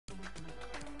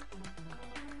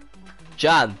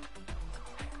Jan,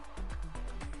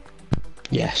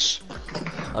 Yes.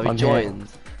 have you I'm joined?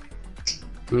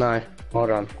 No.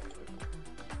 Hold on.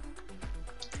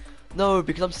 No,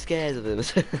 because I'm scared of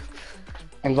him.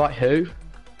 Invite who?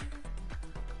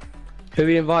 Who are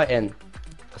you inviting?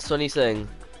 Sonny Singh,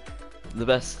 the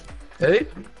best. Who?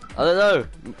 I don't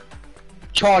know.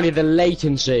 Charlie the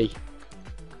latency.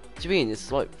 What do you mean?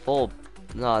 It's like 4.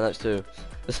 No, that's 2.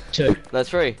 2. That's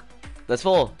 3. That's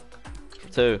 4.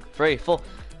 2, 3, 4.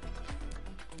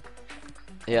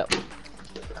 Yep.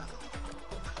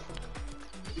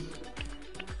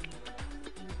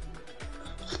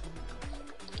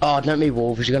 Oh, don't be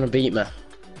Wolves, you're gonna beat me. What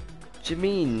do you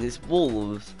mean? It's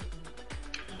Wolves.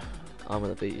 I'm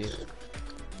gonna beat you.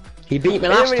 He beat me It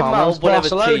last doesn't really time, I matter was whatever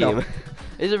Barcelona. team.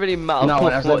 It doesn't really matter No, it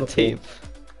was what Liverpool. team.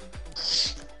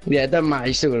 Yeah, it doesn't matter,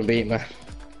 he's still gonna beat me.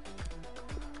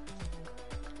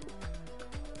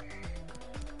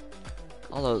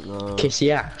 I don't know. Kiss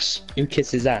the ass. Who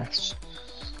kisses ass?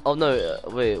 Oh no,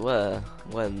 wait, where?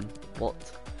 When? What?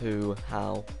 Who?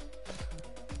 How?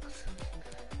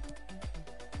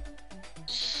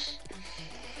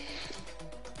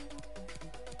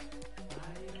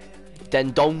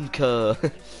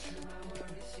 Dendonka!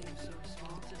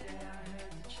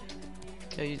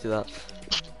 Okay, you do that.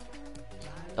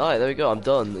 Alright, there we go, I'm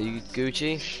done. Are you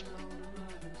Gucci?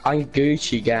 I'm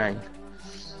Gucci gang.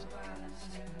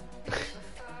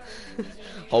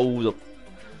 Hold up.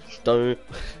 Don't.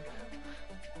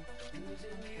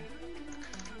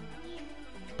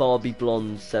 Barbie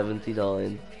Blonde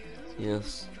 79.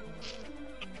 Yes.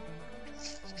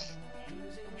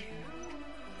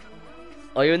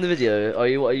 Are you in the video? Are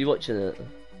you watching it?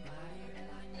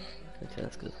 Okay,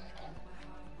 that's good.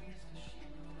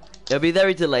 It'll be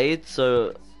very delayed,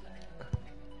 so.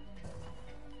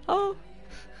 Oh.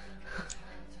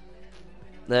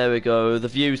 There we go. The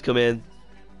views come in.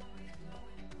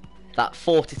 That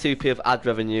 42p of ad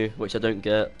revenue, which I don't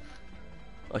get.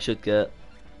 I should get.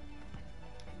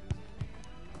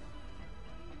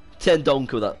 10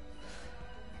 donk with that.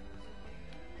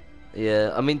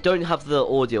 Yeah, I mean, don't have the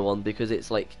audio on because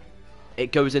it's like,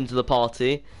 it goes into the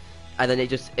party, and then it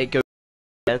goes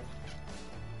again.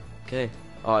 Okay,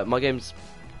 alright, my game's...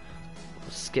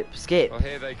 Skip. Well,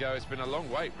 here they go. It's been a long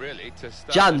wait, really, to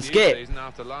start Jan, the new skip. season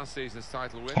after last season's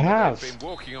title win. I have. They've been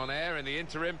walking on air in the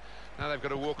interim. Now they've got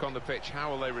to walk on the pitch. How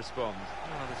will they respond?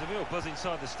 Oh, there's a real buzz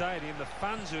inside the stadium. The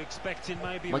fans are expecting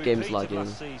maybe My a game's repeat of lagging.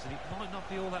 last season. It might not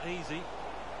be all that easy.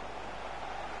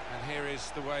 And here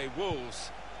is the way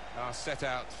Wolves are set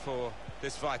out for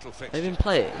this vital fixture. They've been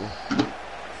playing. 4-4-2.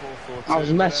 I was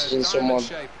messaging Diamond someone.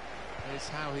 shape is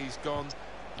how he's gone,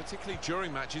 particularly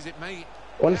during matches. It may.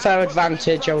 Unfair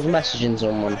advantage, I was messaging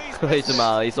someone. Wait a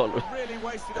minute, he's on. Really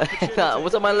wasted opportunity.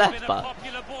 Was that my left Been a back?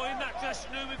 popular boy in that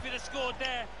dressing room if he'd have scored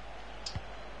there.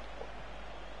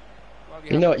 Well,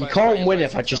 You know what, have you to play can't away win away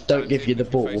if I just sometimes, don't give you even the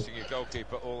if you're ball. facing your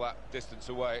goalkeeper all that distance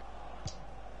away.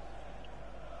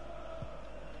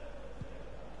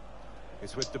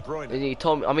 It's with De Bruyne. And he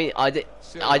told me, I mean,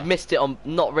 I'd missed it on,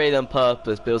 not really on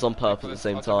purpose, but it was on purpose at the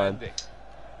same time.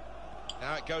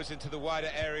 Now it goes into the wider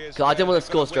areas. 'Cause I didn't want to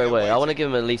They've score got a straight winger away. I want to waiting. give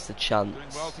him at least a chance Doing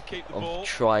well to keep the of ball.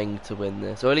 trying to win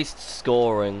this, or at least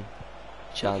scoring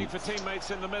Looking chance. for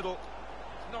teammates in the middle.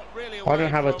 Not really I away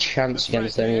don't have a from chance the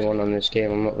against threat here. anyone on this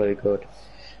game, I'm not very good.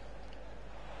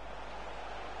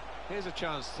 Here's a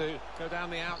chance to go down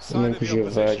the I outside mean, of because the you're a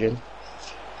opposition. virgin.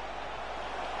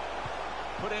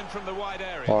 Put in from the wide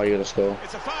area. Oh, you're gonna score.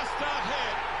 It's a fast start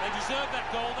here. They deserved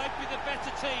that goal. They'd be the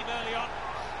better team early on.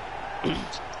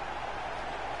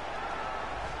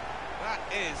 That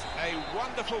is a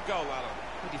wonderful goal, Alan.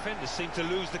 The defenders seemed to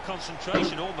lose the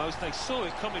concentration almost. They saw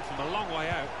it coming from a long way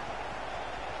out.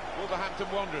 Wolverhampton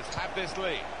Wanderers have this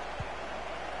lead.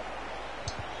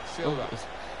 Silva.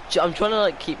 I'm trying to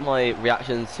like keep my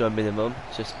reactions to a minimum,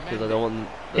 just because I don't want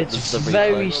It's the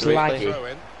very replay. slaggy. Throw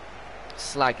in.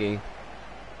 Slaggy.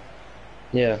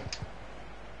 Yeah.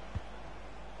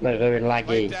 No, very Played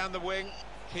laggy. down the wing,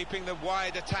 keeping the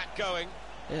wide attack going.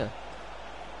 Yeah.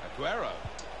 Aguero.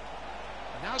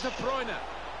 And now De Bruyne.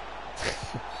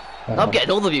 I'm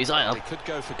getting all the views. I They am. could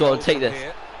go for Go on, goal take from this.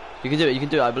 here. You can do it. You can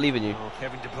do it. I believe in you. Oh,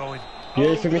 Kevin De Bruyne. You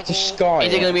ready for me Over to the ball. sky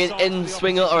Is it going to it? be an in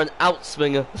swinger or an out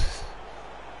swinger?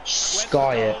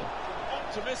 Sky it.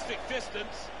 Optimistic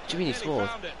distance. Do you mean he Nearly scored?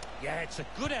 found it. Yeah, it's a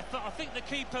good effort. I think the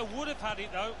keeper would have had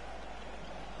it though.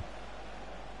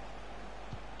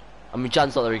 I mean,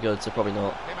 Jan's not very good, so probably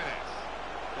not. Jimenez.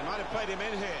 They might have played him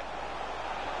in here.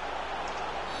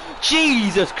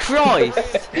 Jesus Christ!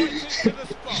 Pointed to the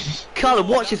spot. Carlo,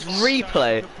 watch this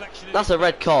replay. That's a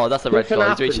red card. That's a red Nothing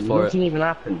card. He's reaching happened. for it. Nothing even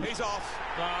happened. He's off.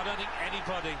 No, I don't think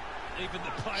anybody Even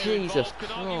the player Jesus involved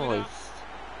could argue with that.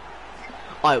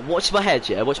 Christ. Alright, watch my head,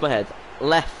 yeah? Watch my head.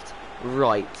 Left,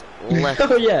 right, left,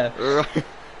 Oh yeah. right.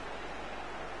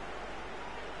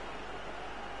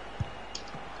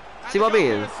 See what I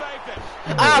mean?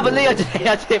 Ah, but Lee, I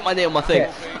had to hit my knee on my thing.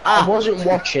 Yeah. Ah. I wasn't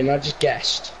watching, I just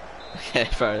guessed. Okay,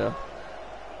 fair enough.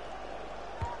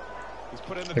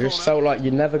 I just felt like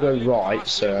you never go right,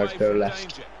 so I'd go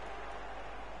left.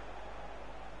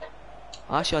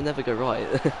 Actually, I never go right.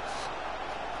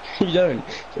 You don't,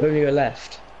 you only go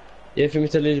left. You for me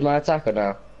to lose my attacker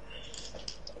now?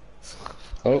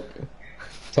 Oh,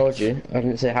 told you. I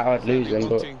didn't say how I'd lose him,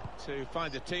 but... To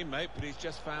find a teammate, but he's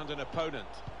just found an opponent.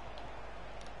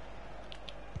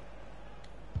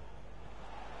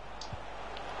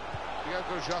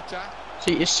 Diogo Jota.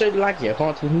 See, it's so laggy, I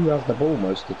can't tell who has the ball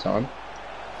most of the time.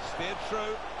 Steered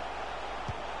through.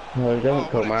 No, don't Oh,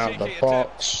 come what a out of the cheeky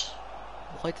box.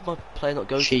 Why did my player not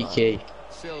go to Cheeky.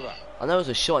 Silva. that? I know it was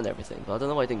a shot and everything, but I don't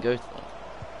know why I didn't go to that.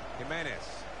 Jimenez.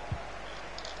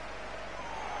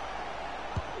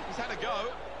 He's had a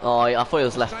go. Oh, I thought it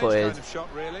was Strange left-footed. kind of shot,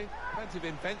 really. Plenty of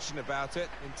invention about it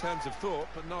in terms of thought,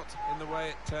 but not in the way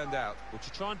it turned out. Well,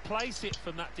 to try and place it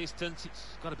from that distance, it's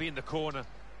got to be in the corner.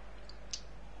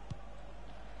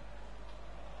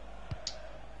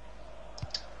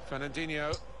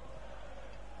 Fernandinho.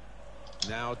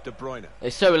 Now De Bruyne.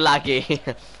 It's so laggy.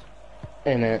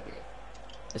 Innit?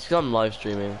 It's because I'm live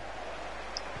streaming.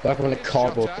 Like I'm in a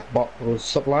cardboard box. Well,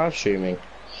 stop live streaming.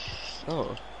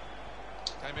 Oh.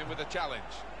 Came in with a challenge.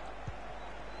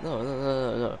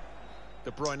 No.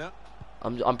 De Bruyne.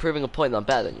 I'm proving a point that I'm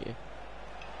better than you.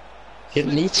 You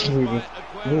didn't need to prove it.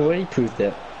 You already proved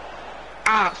it.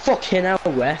 Ah, fucking hell,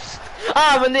 ref.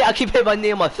 Ah, my knee! I keep hitting my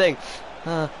knee on my thing.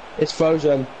 It's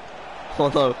frozen. Oh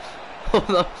no. Oh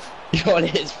no. You got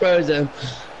it, it's frozen.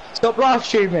 Stop live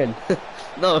streaming.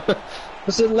 No.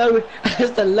 That's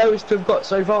the lowest we've got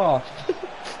so far.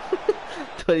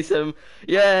 27.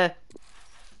 Yeah.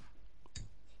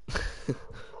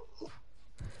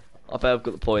 I bet I've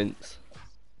got the points.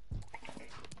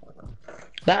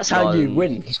 That's how you One.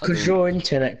 win, because your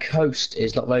internet coast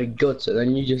is not very good, so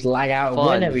then you just lag out and win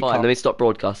Fine, every fine. time. Let me stop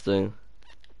broadcasting.